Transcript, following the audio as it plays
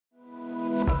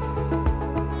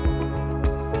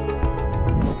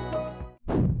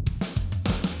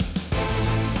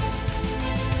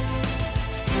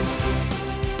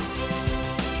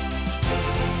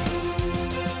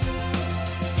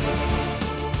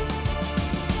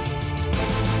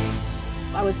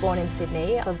I was born in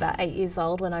Sydney. I was about 8 years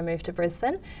old when I moved to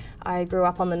Brisbane. I grew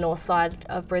up on the north side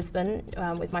of Brisbane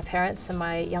with my parents and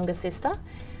my younger sister.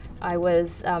 I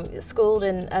was schooled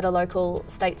at a local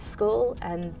state school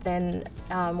and then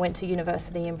went to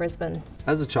university in Brisbane.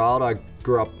 As a child, I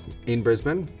grew up in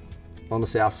Brisbane, on the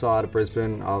south side of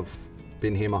Brisbane. I've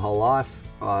been here my whole life.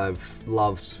 I've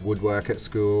loved woodwork at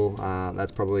school.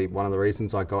 That's probably one of the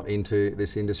reasons I got into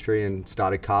this industry and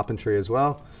started carpentry as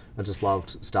well. I just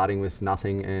loved starting with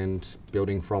nothing and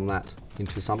building from that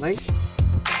into something.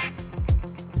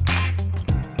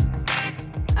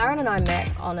 Aaron and I met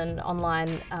on an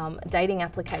online dating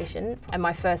application, and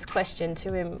my first question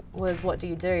to him was, "What do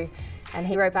you do?" And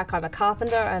he wrote back, "I'm a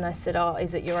carpenter," and I said, "Oh,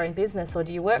 is it your own business or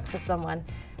do you work for someone?"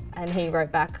 And he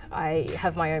wrote back, "I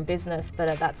have my own business," but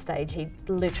at that stage he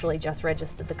literally just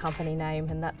registered the company name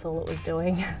and that's all it was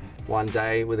doing. One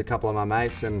day with a couple of my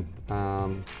mates and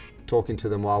talking to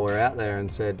them while we're out there and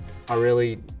said, I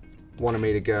really want to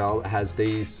meet a girl that has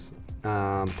these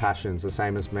passions, the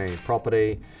same as me.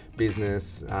 Property,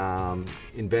 business,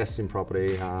 invest in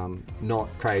property, not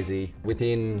crazy.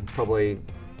 Within probably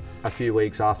a few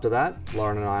weeks after that,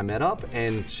 Lauren and I met up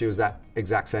and she was that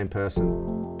exact same person.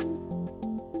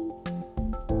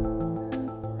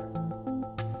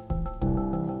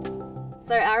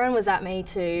 So Aaron was at me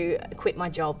to quit my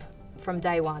job from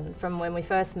day one, from when we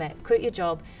first met. Quit your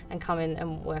job and come in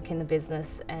and work in the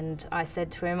business. And I said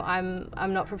to him,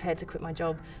 I'm not prepared to quit my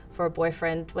job for a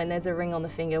boyfriend. When there's a ring on the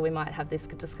finger, we might have this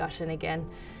discussion again.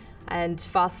 And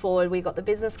fast forward, we got the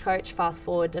business coach, fast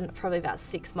forward and probably about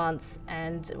 6 months,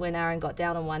 and when Aaron got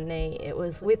down on one knee, it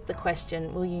was with the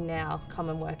question, will you now come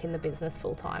and work in the business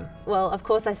full time? Well, of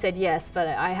course I said yes, but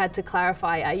I had to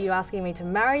clarify, are you asking me to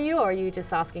marry you or are you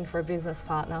just asking for a business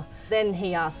partner? Then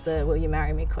he asked the will you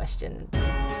marry me question.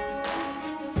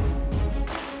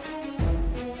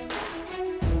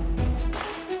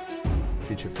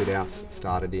 Future Fitouts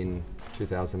started in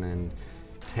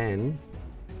 2010.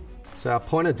 So our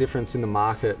point of difference in the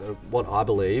market, what I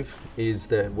believe, is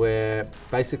that we're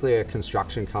basically a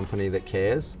construction company that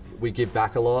cares. We give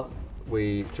back a lot.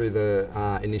 Through the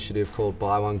initiative called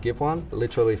Buy One, Give One,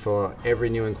 literally for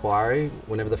every new inquiry,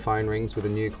 whenever the phone rings with a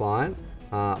new client,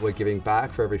 we're giving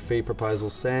back. For every fee proposal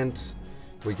sent,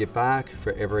 we give back.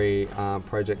 For every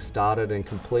project started and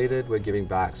completed, we're giving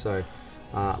back. So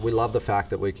we love the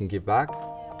fact that we can give back.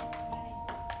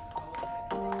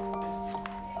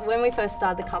 When we first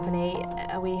started the company,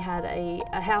 we had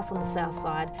a house on the south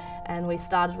side and we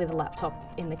started with a laptop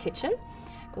in the kitchen.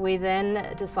 We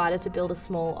then decided to build a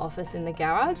small office in the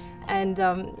garage, and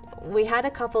we had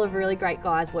a couple of really great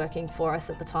guys working for us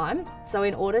at the time. So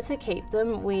in order to keep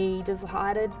them, we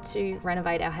decided to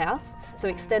renovate our house. So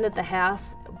extended the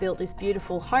house, built this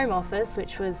beautiful home office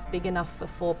which was big enough for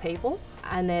 4 people,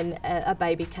 and then a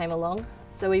baby came along.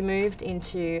 So we moved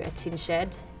into a tin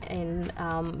shed in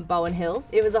Bowen Hills.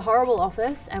 It was a horrible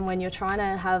office, and when you're trying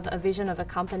to have a vision of a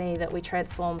company that we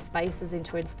transform spaces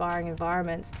into inspiring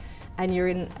environments, and you're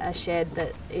in a shed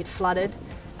that it flooded,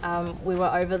 we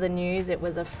were over the news. It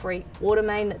was a freak water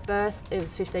main that burst. It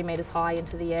was 15 metres high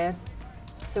into the air.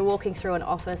 So walking through an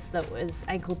office that was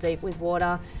ankle deep with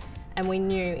water, and we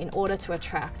knew in order to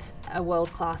attract a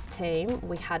world-class team,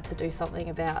 we had to do something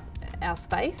about our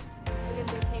space. Are you going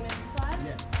to do team exercise?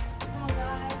 Yes. Come on,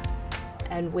 guys.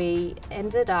 And we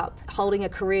ended up holding a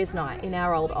careers night in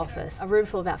our old office, a room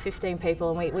full of about 15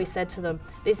 people, and we said to them,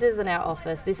 this isn't our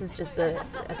office, this is just a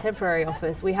temporary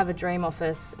office. We have a dream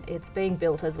office, it's being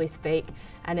built as we speak,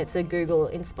 and it's a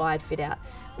Google-inspired fit-out.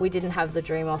 We didn't have the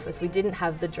dream office, we didn't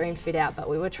have the dream fit-out, but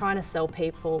we were trying to sell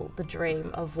people the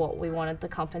dream of what we wanted the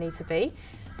company to be.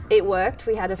 It worked.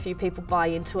 We had a few people buy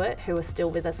into it who are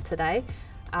still with us today.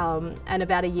 And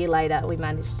about a year later, we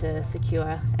managed to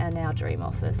secure our now dream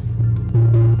office. 3, 2,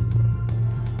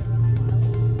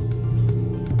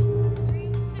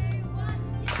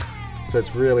 1, yeah! So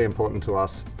it's really important to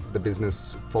us the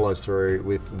business follows through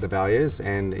with the values,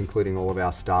 and including all of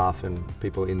our staff and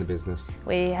people in the business.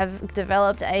 We have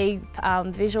developed a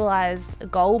visualised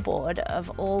goal board of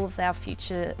all of our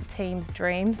future teams'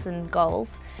 dreams and goals,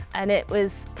 and it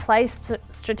was placed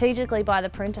strategically by the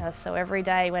printer, so every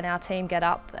day when our team get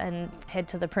up and head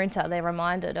to the printer, they're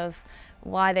reminded of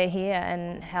why they're here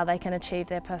and how they can achieve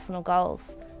their personal goals.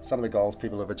 Some of the goals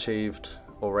people have achieved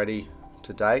already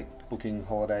to date: booking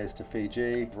holidays to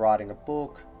Fiji, writing a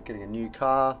book, getting a new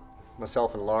car.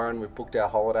 Myself and Lauren, we've booked our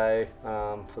holiday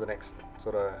for the next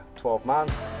sort of 12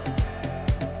 months.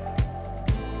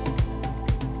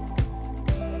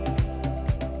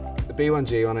 The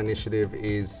B1G1 initiative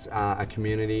is a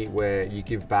community where you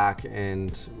give back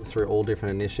and through all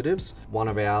different initiatives. One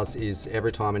of ours is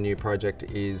every time a new project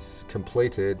is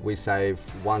completed, we save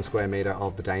 1 square metre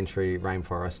of the Daintree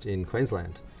rainforest in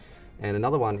Queensland. And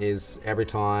another one is every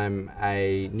time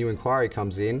a new inquiry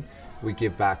comes in, we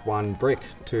give back 1 brick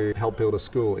to help build a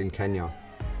school in Kenya.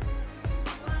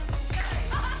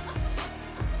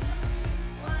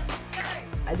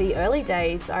 The early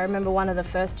days, I remember one of the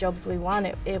first jobs we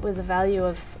won, it was a value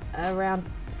of around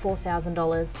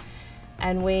 $4,000,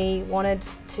 and we wanted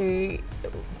to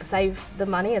save the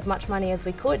money, as much money as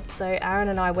we could. So Aaron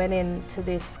and I went into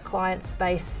this client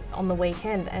space on the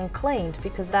weekend and cleaned,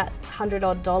 because that $100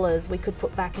 odd we could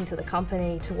put back into the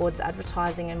company towards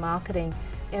advertising and marketing.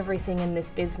 Everything in this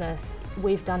business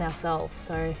we've done ourselves.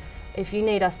 So if you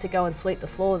need us to go and sweep the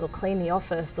floors or clean the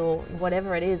office or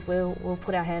whatever it is, we'll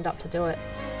put our hand up to do it.